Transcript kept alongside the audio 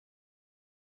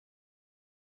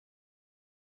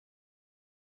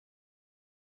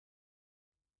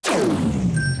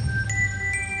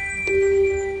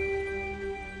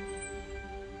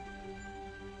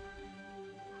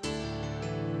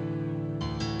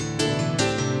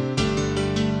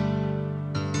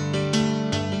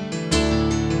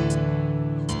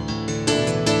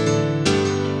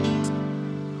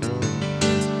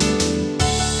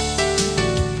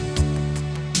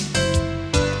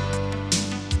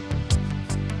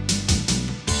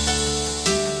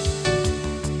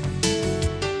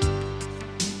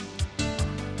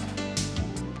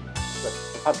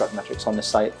had Radimetrics on the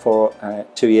site for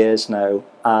 2 years now,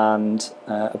 and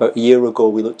about a year ago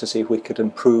we looked to see if we could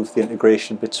improve the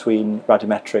integration between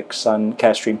Radimetrics and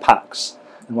Carestream packs.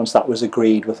 And once that was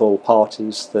agreed with all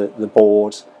parties, the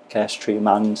board, Carestream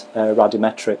and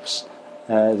Radimetrics,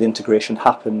 the integration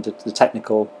happened,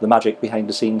 the magic behind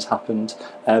the scenes happened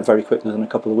very quickly, within a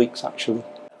couple of weeks actually.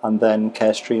 And then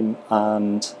Carestream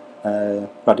and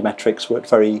Radimetrics worked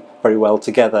very well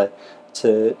together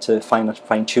to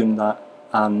fine-tune that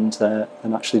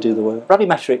and actually do the work.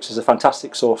 Radimetrics is a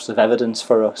fantastic source of evidence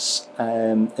for us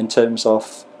in terms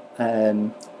of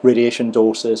radiation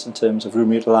doses, in terms of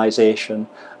room utilisation,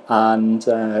 and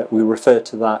we refer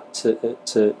to that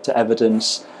to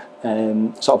evidence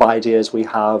sort of ideas we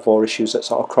have or issues that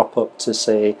sort of crop up to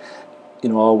say, you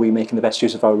know, are we making the best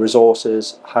use of our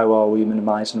resources? How are we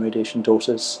minimising radiation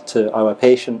doses to our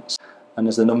patients? And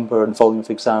as the number and volume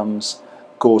of exams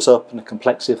goes up and the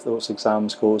complexity of those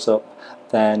exams goes up,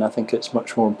 then I think it's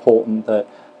much more important that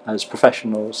as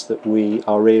professionals that we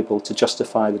are able to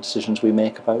justify the decisions we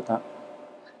make about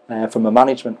that. From a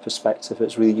management perspective,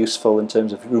 it's really useful in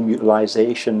terms of room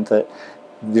utilisation, that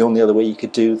the only other way you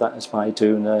could do that is by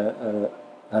doing a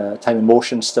time and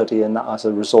motion study, and that has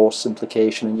a resource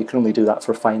implication, and you can only do that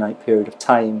for a finite period of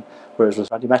time, whereas with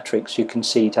Radimetrics you can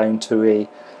see down to a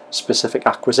specific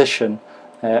acquisition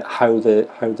how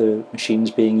the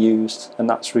machine's being used, and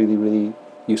that's really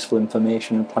useful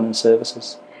information in planning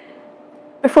services.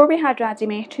 Before we had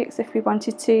Radimetrics, if we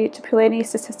wanted to pull any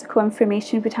statistical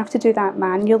information, we'd have to do that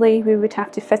manually. We would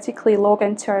have to physically log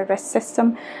into our risk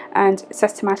system and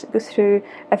systematically go through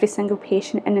every single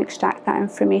patient and extract that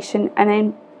information, and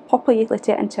then populate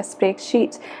it into a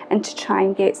spreadsheet and to try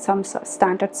and get some sort of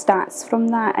standard stats from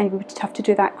that, and we would have to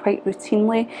do that quite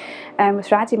routinely. With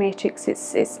Radimetrics,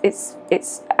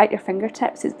 it's at your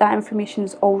fingertips. That information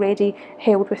is already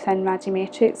held within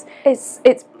Radimetrics.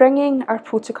 It's bringing our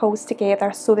protocols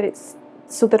together so that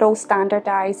they're all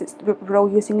standardised. We're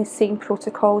all using the same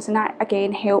protocols, and that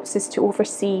again helps us to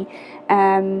oversee,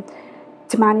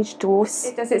 to manage dose.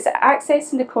 It's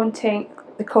accessing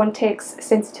the context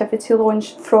sensitivity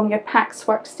launch from your PACS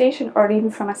workstation or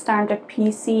even from a standard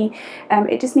PC.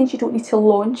 It just means you don't need to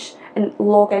launch and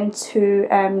log into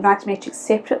Radimetrics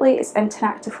separately. It's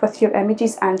interactive with your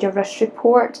images and your risk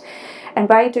report. And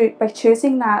by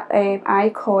choosing that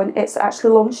icon, it's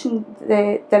actually launching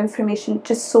the information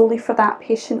just solely for that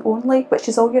patient only, which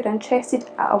is all you're interested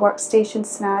at a workstation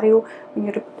scenario.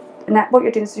 And what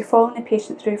you're doing is you're following the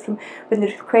patient through from when the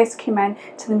request came in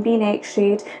to them being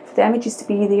x-rayed, for the images to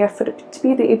be there, for it to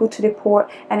be able to report,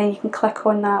 and then you can click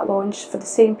on that launch for the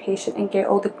same patient and get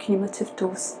all the cumulative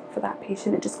dose for that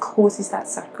patient. It just closes that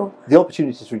circle. The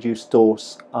opportunities to reduce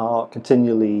dose are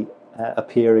continually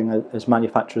appearing as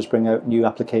manufacturers bring out new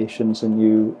applications and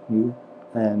new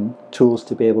tools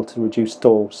to be able to reduce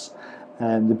dose.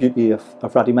 The beauty of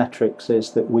Radimetrics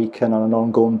is that we can on an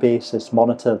ongoing basis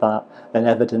monitor that and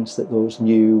evidence that those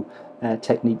new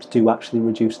techniques do actually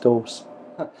reduce dose.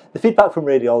 The feedback from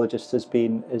radiologists has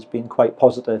been quite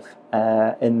positive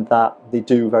in that they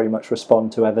do very much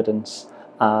respond to evidence,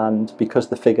 and because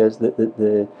the figures,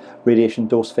 the radiation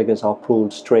dose figures are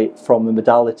pulled straight from the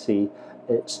modality,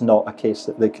 it's not a case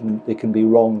that they can be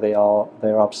wrong.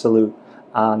 They're absolute.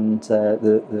 And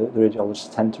the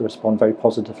radiologists tend to respond very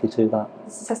positively to that.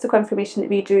 The statistical information that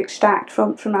we do extract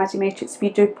from Radimetrics,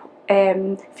 we do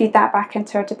feed that back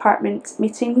into our department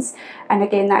meetings, and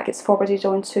again that gets forwarded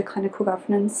on to clinical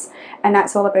governance, and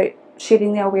that's all about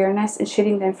sharing the awareness and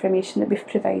sharing the information that we've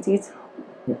provided.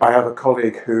 I have a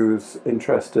colleague who's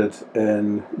interested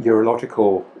in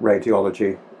urological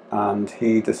radiology, and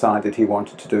he decided he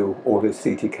wanted to do all his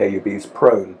CT-KUBs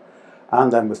prone,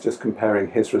 and then was just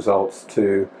comparing his results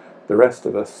to the rest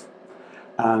of us.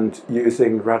 And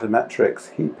using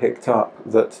Radimetrics, he picked up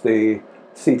that the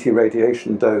CT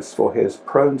radiation dose for his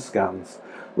prone scans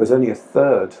was only a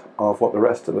third of what the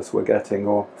rest of us were getting,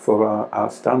 or for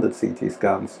our standard CT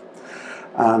scans.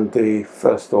 And the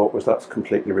first thought was, that's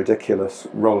completely ridiculous.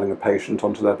 Rolling a patient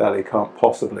onto their belly can't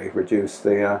possibly reduce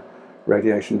the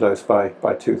radiation dose by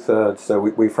 2/3. So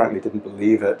we frankly didn't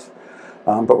believe it.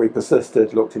 But we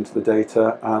persisted, looked into the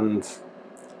data, and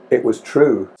it was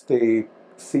true. The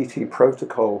CT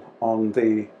protocol on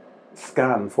the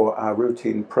scan for our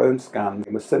routine prone scan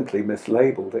was simply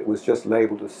mislabeled. It was just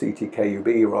labelled as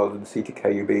CT-KUB rather than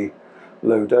CT-KUB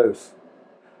low dose.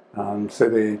 So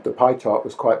the pie chart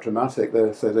was quite dramatic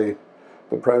there. So the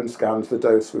prone scans, the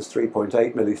dose was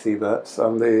 3.8 millisieverts,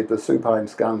 and the supine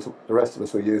scans the rest of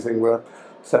us were using were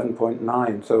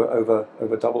 7.9, so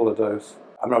over double the dose.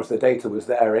 I mean, obviously the data was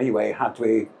there anyway, had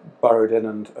we burrowed in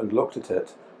and looked at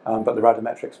it, but the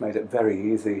Radimetrics made it very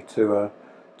easy to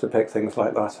to pick things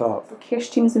like that up.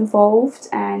 Carestream is involved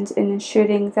and in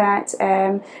ensuring that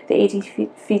the AD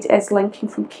feed is linking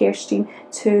from Carestream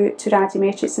to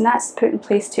Radimetrics, and that's put in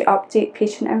place to update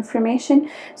patient information.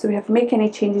 So we have to make any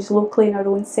changes locally in our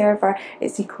own server,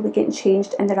 it's equally getting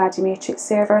changed in the Radimetrics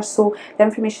server. So the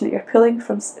information that you're pulling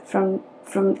from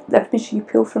the information you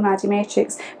pull from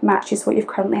Radimetrics matches what you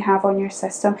currently have on your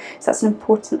system. So that's an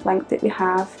important link that we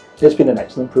have. It's been an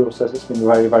excellent process. It's been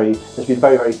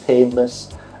very painless.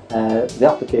 The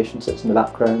application sits in the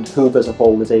background, hoovers up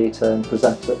all the data and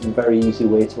presents it in a very easy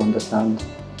way to understand.